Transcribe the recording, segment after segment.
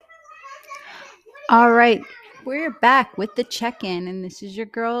All right, we're back with the check-in, and this is your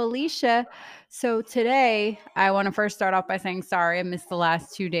girl Alicia. So today, I want to first start off by saying sorry. I missed the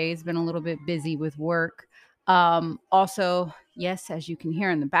last 2 days. Been a little bit busy with work. Also, yes, as you can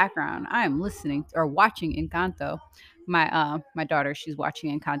hear in the background, I am listening or watching Encanto. My daughter, she's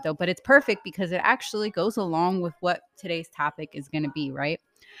watching Encanto, but it's perfect because it actually goes along with what today's topic is going to be, right?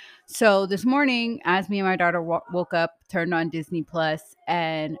 So this morning, as me and my daughter woke up, turned on Disney Plus,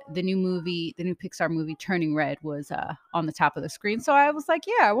 and the new Pixar movie Turning Red was on the top of the screen. So I was like,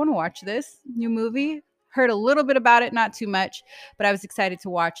 "Yeah, I want to watch this new movie." Heard a little bit about it, not too much, but I was excited to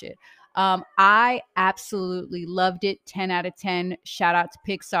watch it. I absolutely loved it. 10 out of 10. Shout out to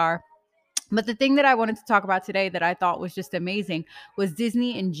Pixar. But the thing that I wanted to talk about today that I thought was just amazing was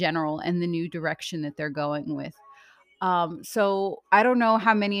Disney in general and the new direction that they're going with. So I don't know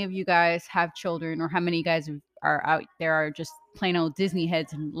how many of you guys have children or how many guys are out there are just plain old Disney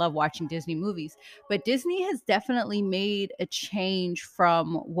heads and love watching Disney movies. But Disney has definitely made a change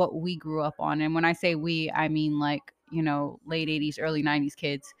from what we grew up on. And when I say we, I mean like, late 80s, early 90s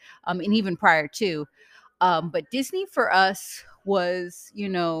kids, and even prior to. But Disney for us was,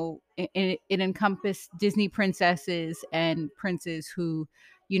 it encompassed Disney princesses and princes who,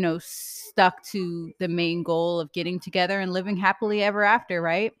 stuck to the main goal of getting together and living happily ever after,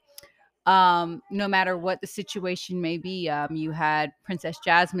 right? No matter what the situation may be. You had Princess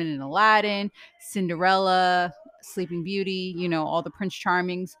Jasmine in Aladdin, Cinderella, Sleeping Beauty, all the Prince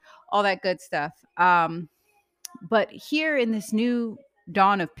Charmings, all that good stuff. But here in this new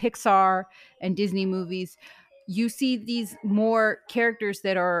dawn of Pixar and Disney movies, you see these more characters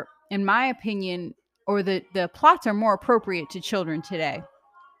that are, in my opinion, or the plots are more appropriate to children today.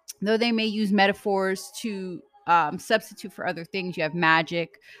 Though they may use metaphors to substitute for other things, you have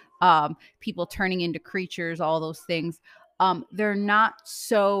magic, people turning into creatures, all those things. They're not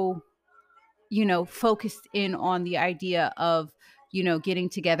so focused in on the idea of, getting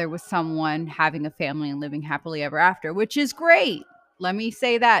together with someone, having a family, and living happily ever after, which is great. Let me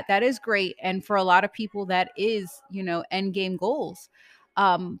say that that is great. And for a lot of people, that is, end game goals.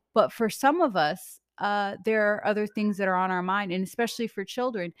 But for some of us, there are other things that are on our mind, and especially for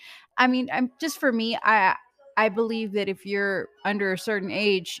children. I mean, I'm just for me, I believe that if you're under a certain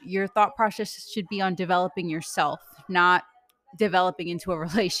age, your thought process should be on developing yourself, not developing into a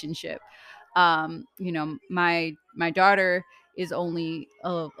relationship. My daughter is only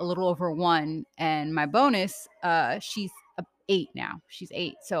a little over 1, and my bonus, she's 8 now. She's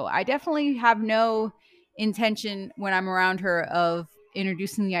 8, so I definitely have no intention when I'm around her of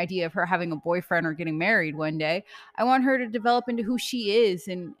introducing the idea of her having a boyfriend or getting married one day. I want her to develop into who she is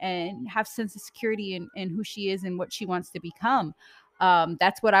and have sense of security in who she is and what she wants to become.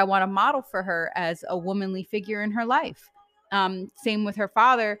 That's what I want to model for her as a womanly figure in her life. Same with her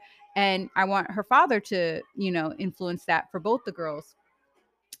father, and I want her father to, influence that for both the girls.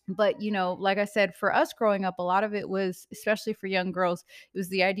 But, like I said, for us growing up, a lot of it was, especially for young girls, it was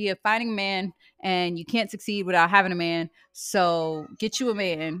the idea of finding a man, and you can't succeed without having a man. So get you a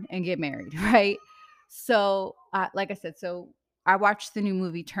man and get married, right? So, like I said, so I watched the new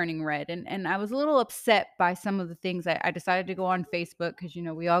movie Turning Red, and I was a little upset by some of the things. I decided to go on Facebook because,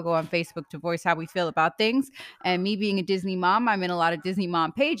 we all go on Facebook to voice how we feel about things. And me being a Disney mom, I'm in a lot of Disney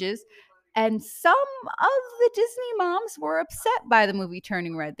mom pages. And some of the Disney moms were upset by the movie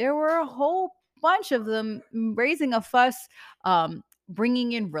Turning Red. There were a whole bunch of them raising a fuss,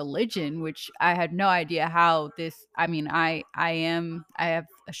 bringing in religion, which I had no idea how this. I mean, I have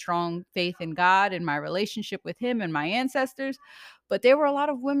a strong faith in God and my relationship with Him and my ancestors, but there were a lot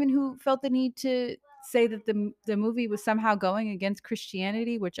of women who felt the need to say that the movie was somehow going against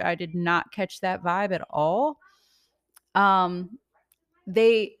Christianity, which I did not catch that vibe at all. Um,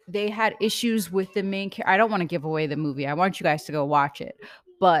 they had issues with the main I don't want to give away the movie. I want you guys to go watch it.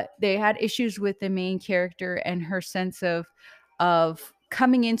 But they had issues with the main character and her sense of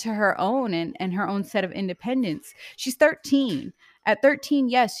coming into her own and her own set of independence. She's 13. At 13,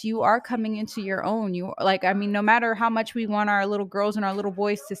 yes, you are coming into your own. You like, I mean, no matter how much we want our little girls and our little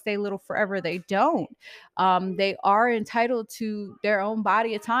boys to stay little forever, they don't. They are entitled to their own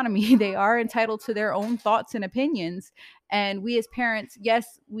body autonomy. They are entitled to their own thoughts and opinions. And we as parents,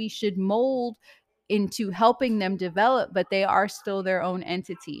 yes, we should mold into helping them develop, but they are still their own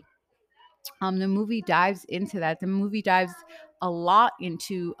entity. The movie dives into that. The movie dives a lot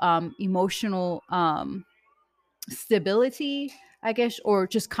into emotional stability, I guess, or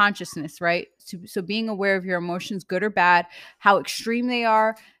just consciousness, right? So being aware of your emotions, good or bad, how extreme they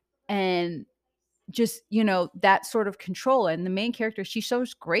are, and just, that sort of control. And the main character, she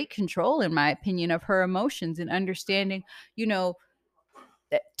shows great control, in my opinion, of her emotions and understanding, you know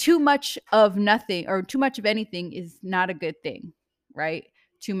too much of nothing or too much of anything is not a good thing, right?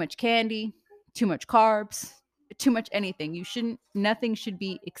 Too much candy, too much carbs, too much anything. Nothing should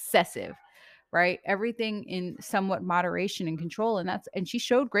be excessive, right? Everything in somewhat moderation and control. And she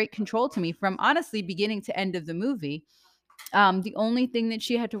showed great control to me from honestly beginning to end of the movie. The only thing that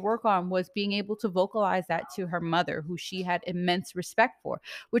she had to work on was being able to vocalize that to her mother, who she had immense respect for,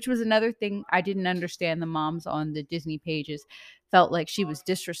 which was another thing I didn't understand. The moms on the Disney pages felt like she was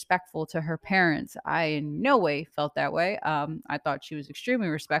disrespectful to her parents. I in no way felt that way. I thought she was extremely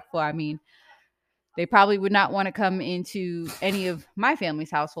respectful. I mean, they probably would not want to come into any of my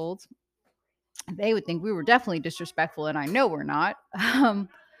family's households. They would think we were definitely disrespectful, and I know we're not.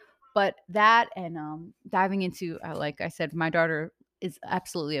 But that and diving into, like I said, my daughter is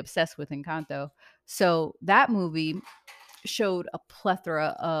absolutely obsessed with Encanto. So that movie showed a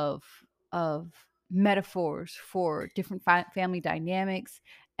plethora of metaphors for different family dynamics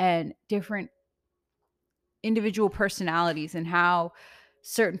and different individual personalities and how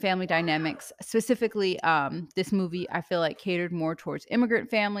certain family dynamics, specifically this movie, I feel like catered more towards immigrant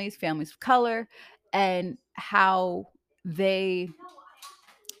families, families of color, and how they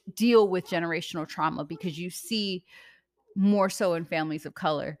deal with generational trauma, because you see more so in families of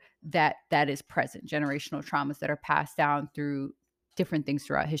color that is present, generational traumas that are passed down through different things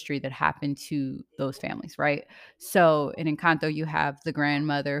throughout history that happen to those families, right? So in Encanto, you have the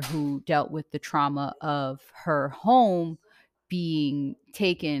grandmother who dealt with the trauma of her home being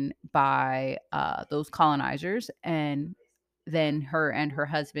taken by those colonizers, and then her and her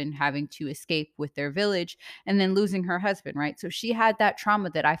husband having to escape with their village and then losing her husband, right? So she had that trauma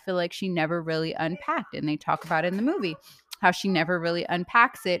that I feel like she never really unpacked. And they talk about it in the movie, how she never really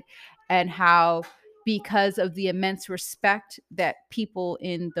unpacks it, and how because of the immense respect that people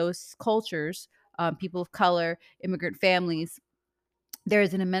in those cultures, people of color, immigrant families, there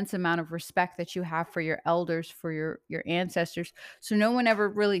is an immense amount of respect that you have for your elders, for your ancestors. So no one ever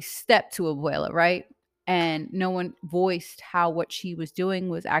really stepped to Abuela, right? And no one voiced how what she was doing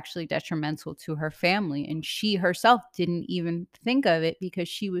was actually detrimental to her family. And she herself didn't even think of it because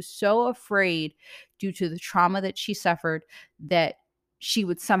she was so afraid, due to the trauma that she suffered, that she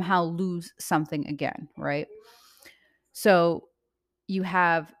would somehow lose something again, right? So you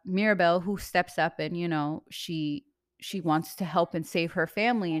have Mirabelle who steps up and, she wants to help and save her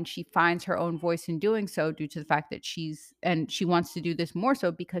family, and she finds her own voice in doing so, due to the fact that she wants to do this more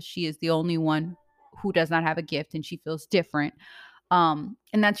so because she is the only one who does not have a gift and she feels different. And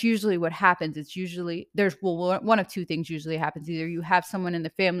that's usually what happens. It's usually there's well one of two things usually happens. Either you have someone in the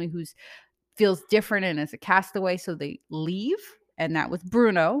family who's feels different and is a castaway, so they leave, and that was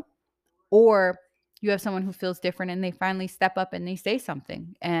Bruno, or you have someone who feels different and they finally step up and they say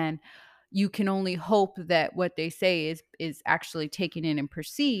something, and you can only hope that what they say is actually taken in and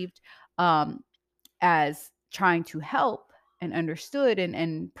perceived um, as trying to help and understood,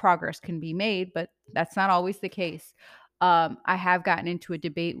 and progress can be made, but that's not always the case. I have gotten into a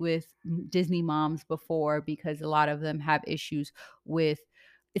debate with Disney moms before because a lot of them have issues with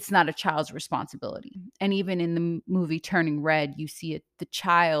it's not a child's responsibility. And even in the movie Turning Red, you see the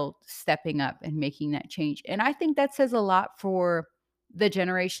child stepping up and making that change. And I think that says a lot for the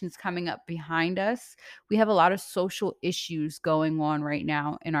generations coming up behind us. We have a lot of social issues going on right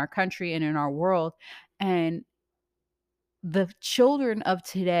now in our country and in our world. And the children of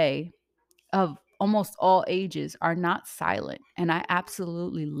today, of almost all ages, are not silent. And I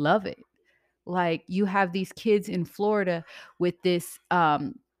absolutely love it. Like, you have these kids in Florida with this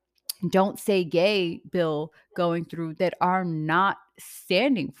don't say gay bill going through that are not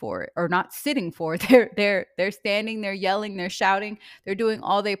standing for it or not sitting for it. They're standing, they're yelling, they're shouting, they're doing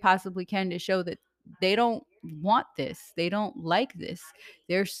all they possibly can to show that they don't want this. They don't like this.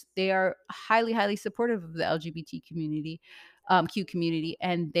 They are highly supportive of the LGBT community, Q community,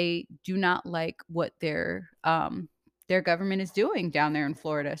 and they do not like what their government is doing down there in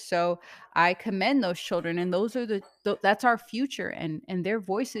Florida. So I commend those children, and those are that's our future, and their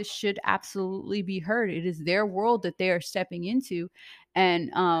voices should absolutely be heard. It is their world that they are stepping into,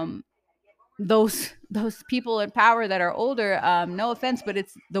 and those people in power that are older, no offense, but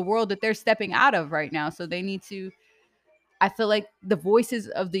it's the world that they're stepping out of right now. So they need to. I feel like the voices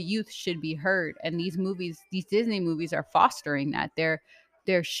of the youth should be heard, and these Disney movies, are fostering that.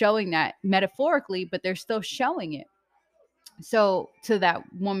 They're showing that metaphorically, but they're still showing it. So to that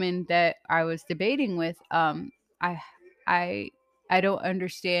woman that I was debating with, I I I don't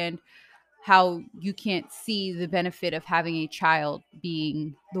understand how you can't see the benefit of having a child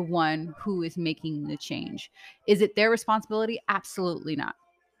being the one who is making the change. Is it their responsibility? Absolutely not.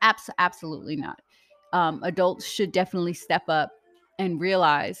 Absolutely not. Adults should definitely step up and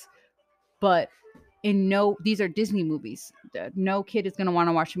realize. But these are Disney movies. No kid is going to want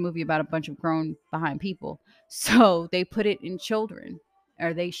to watch a movie about a bunch of grown behind people. So they put it in children,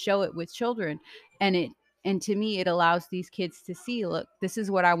 or they show it with children. And to me, it allows these kids to see, look, this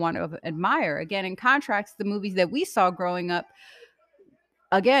is what I want to admire. Again, in contrast, the movies that we saw growing up,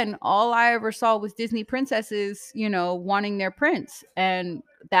 again, all I ever saw was Disney princesses, wanting their prince. And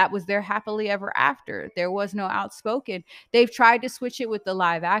that was their happily ever after. There was no outspoken. They've tried to switch it with the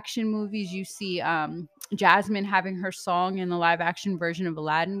live action movies. You see Jasmine having her song in the live action version of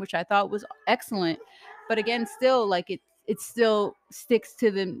Aladdin, which I thought was excellent. But again, still, like, it still sticks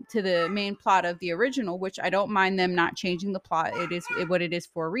to the main plot of the original, which I don't mind them not changing the plot. It is what it is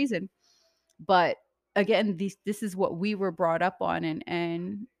for a reason. But again, this is what we were brought up on,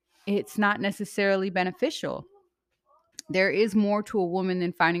 and it's not necessarily beneficial. There is more to a woman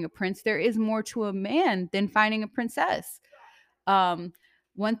than finding a prince. There is more to a man than finding a princess. um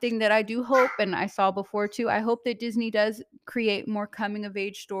One thing that I do hope, and I saw before too, I hope that Disney does create more coming of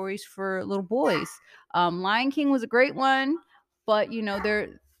age stories for little boys. Lion King was a great one, but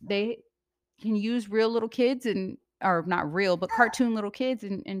they can use real little kids, and or not real, but cartoon little kids,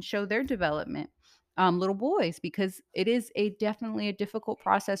 and show their development. Little boys, because it is definitely a difficult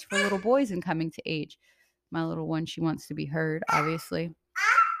process for little boys in coming to age. My little one, she wants to be heard, obviously.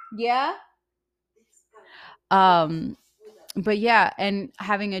 Yeah. um but yeah, and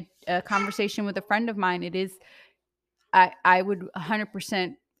having a conversation with a friend of mine, it is, I would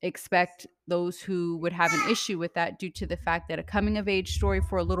 100% expect those who would have an issue with that, due to the fact that a coming of age story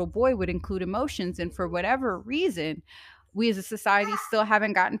for a little boy would include emotions. And for whatever reason, we as a society still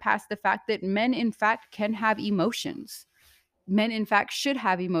haven't gotten past the fact that men, in fact, can have emotions. Men, in fact, should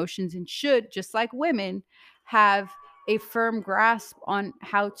have emotions, and should, just like women, have a firm grasp on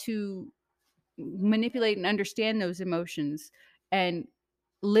how to manipulate and understand those emotions and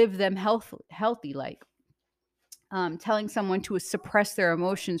live them healthy, like telling someone to suppress their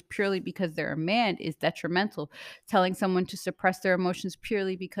emotions purely because they're a man is detrimental. Telling someone to suppress their emotions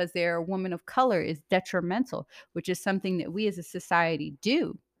purely because they're a woman of color is detrimental, which is something that we as a society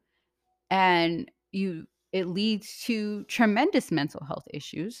do. And it leads to tremendous mental health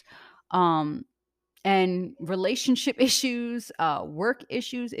issues, um, and relationship issues, work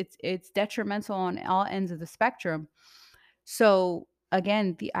issues. It's detrimental on all ends of the spectrum. So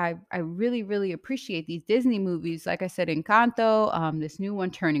again, I really really appreciate these Disney movies. Like I said, Encanto, this new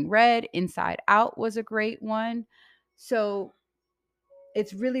one, Turning Red, Inside Out was a great one. So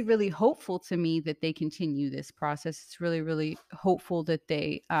it's really really hopeful to me that they continue this process. It's really really hopeful that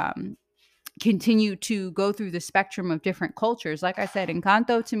they continue to go through the spectrum of different cultures. Like I said,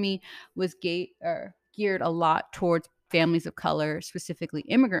 Encanto to me was geared a lot towards families of color, specifically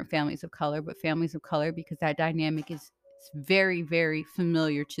immigrant families of color, but families of color because that dynamic is very, very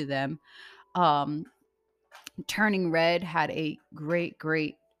familiar to them. Um, Turning Red had a great,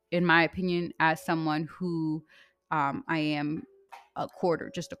 in my opinion, as someone who I am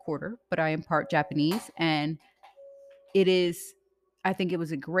just a quarter, but I am part Japanese. And it is, I think it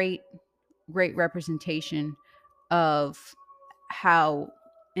was a great representation of how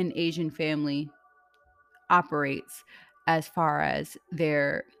an Asian family operates, as far as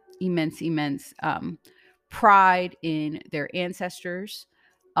their immense pride in their ancestors,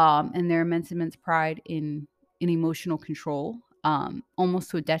 and their immense pride in emotional control,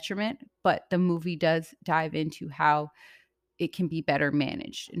 almost to a detriment. But the movie does dive into how it can be better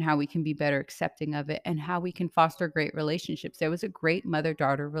managed, and how we can be better accepting of it, and how we can foster great relationships. There was a great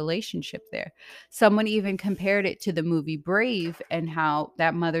mother-daughter relationship there. Someone even compared it to the movie Brave, and how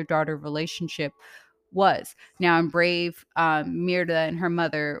that mother-daughter relationship was. Now in Brave, Mirda and her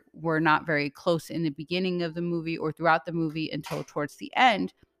mother were not very close in the beginning of the movie or throughout the movie until towards the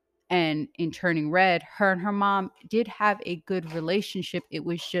end. And in Turning Red, her and her mom did have a good relationship. It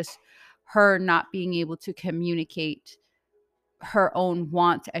was just her not being able to communicate her own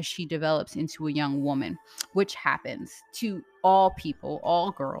wants as she develops into a young woman, which happens to all people,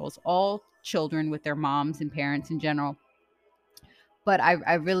 all girls, all children with their moms and parents in general. But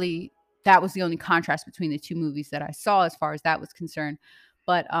I really, that was the only contrast between the two movies that I saw as far as that was concerned.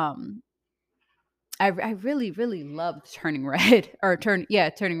 But I really really loved Turning Red, or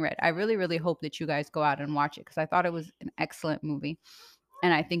Turning Red. I really really hope that you guys go out and watch it, because I thought it was an excellent movie.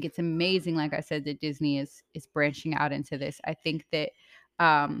 And I think it's amazing, like I said, that Disney is branching out into this. I think that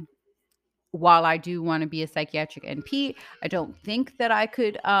um while I do want to be a psychiatric NP, I don't think that I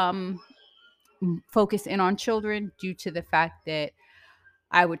could focus in on children, due to the fact that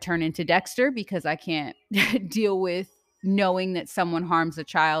I would turn into Dexter, because I can't deal with knowing that someone harms a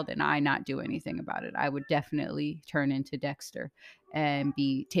child and I not do anything about it. I would definitely turn into Dexter. and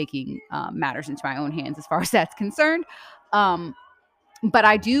be taking matters into my own hands as far as that's concerned. Um, but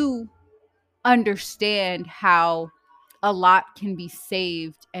I do understand how a lot can be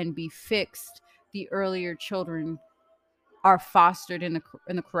saved and be fixed the earlier children are fostered in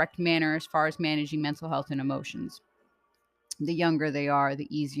the correct manner as far as managing mental health and emotions. The younger they are, the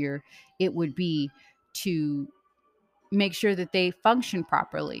easier it would be to make sure that they function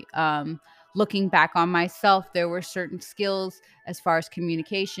properly. Looking back on myself, there were certain skills as far as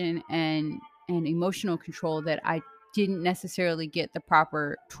communication and emotional control that I didn't necessarily get the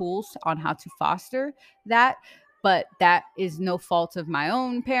proper tools on how to foster that. But that is no fault of my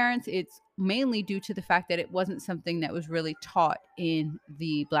own parents. It's mainly due to the fact that it wasn't something that was really taught in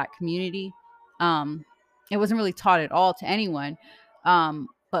the Black community. It wasn't really taught at all to anyone.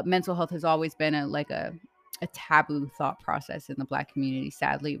 But mental health has always been a taboo thought process in the Black community,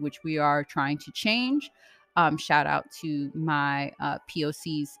 sadly, which we are trying to change. Shout out to my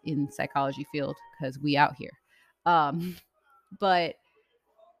POCs in psychology field because we out here. Um, but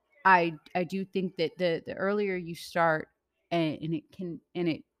I do think that the earlier you start, and it can and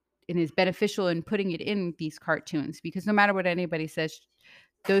it and is beneficial in putting it in these cartoons, because no matter what anybody says,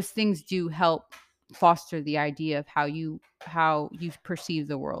 those things do help foster the idea of how you perceive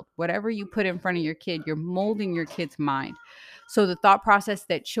the world. Whatever you put in front of your kid, you're molding your kid's mind. So the thought process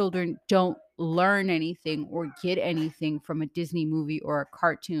that children don't learn anything or get anything from a Disney movie or a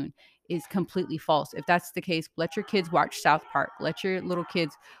cartoon is completely false. If that's the case, let your kids watch South Park. Let your little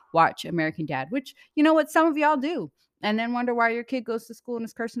kids watch American Dad, which you know what some of y'all do, and then wonder why your kid goes to school and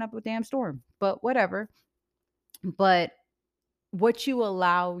is cursing up a damn storm. But whatever. But what you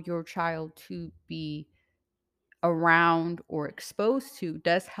allow your child to be around or exposed to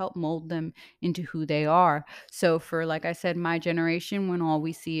does help mold them into who they are. So for, like I said, my generation, when all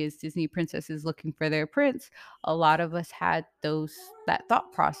we see is Disney princesses looking for their prince, a lot of us had that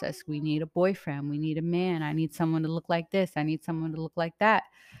thought process. We need a boyfriend, we need a man, I need someone to look like this, I need someone to look like that.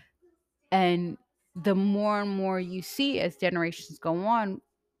 And the more and more you see as generations go on,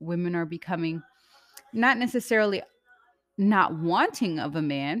 women are becoming not necessarily not wanting of a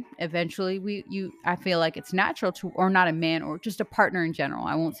man. Eventually I feel like it's natural to, or not a man, or just a partner in general.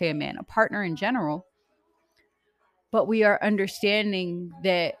 I won't say a man, a partner in general. But we are understanding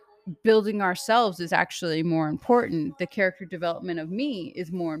that building ourselves is actually more important. The character development of me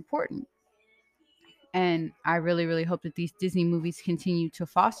is more important. And I really, really hope that these Disney movies continue to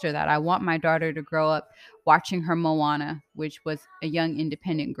foster that. I want my daughter to grow up watching her Moana, which was a young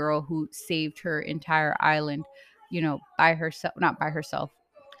independent girl who saved her entire island, by herself, not by herself.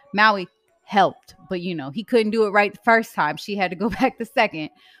 Maui helped, but he couldn't do it right the first time. She had to go back the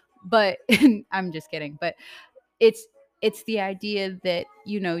second. But I'm just kidding. But it's the idea that,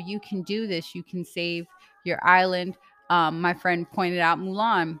 you can do this. You can save your island. My friend pointed out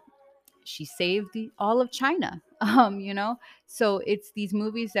Mulan. She saved all of China. So it's these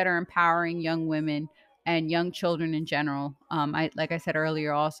movies that are empowering young women and young children in general. I like I said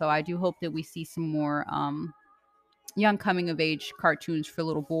earlier, also I do hope that we see some more young coming of age cartoons for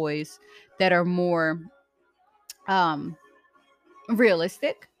little boys that are more um,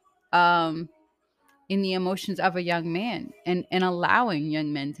 realistic, um, in the emotions of a young man, and allowing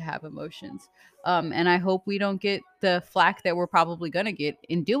young men to have emotions. And I hope we don't get the flack that we're probably going to get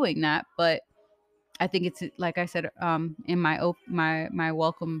in doing that. But I think it's, like I said, in my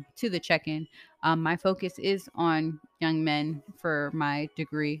welcome to the check-in. My focus is on young men for my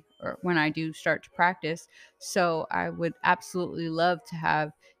degree, or when I do start to practice. So I would absolutely love to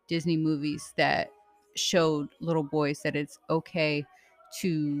have Disney movies that showed little boys that it's okay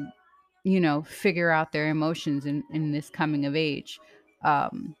to, figure out their emotions in this coming of age.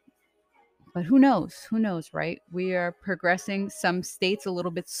 Um, but who knows? Who knows, right? We are progressing. Some states a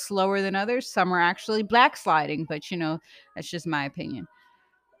little bit slower than others. Some are actually backsliding, but that's just my opinion.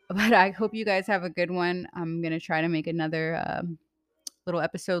 But I hope you guys have a good one. I'm going to try to make another little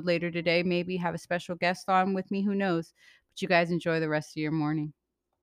episode later today. Maybe have a special guest on with me. Who knows? But you guys enjoy the rest of your morning.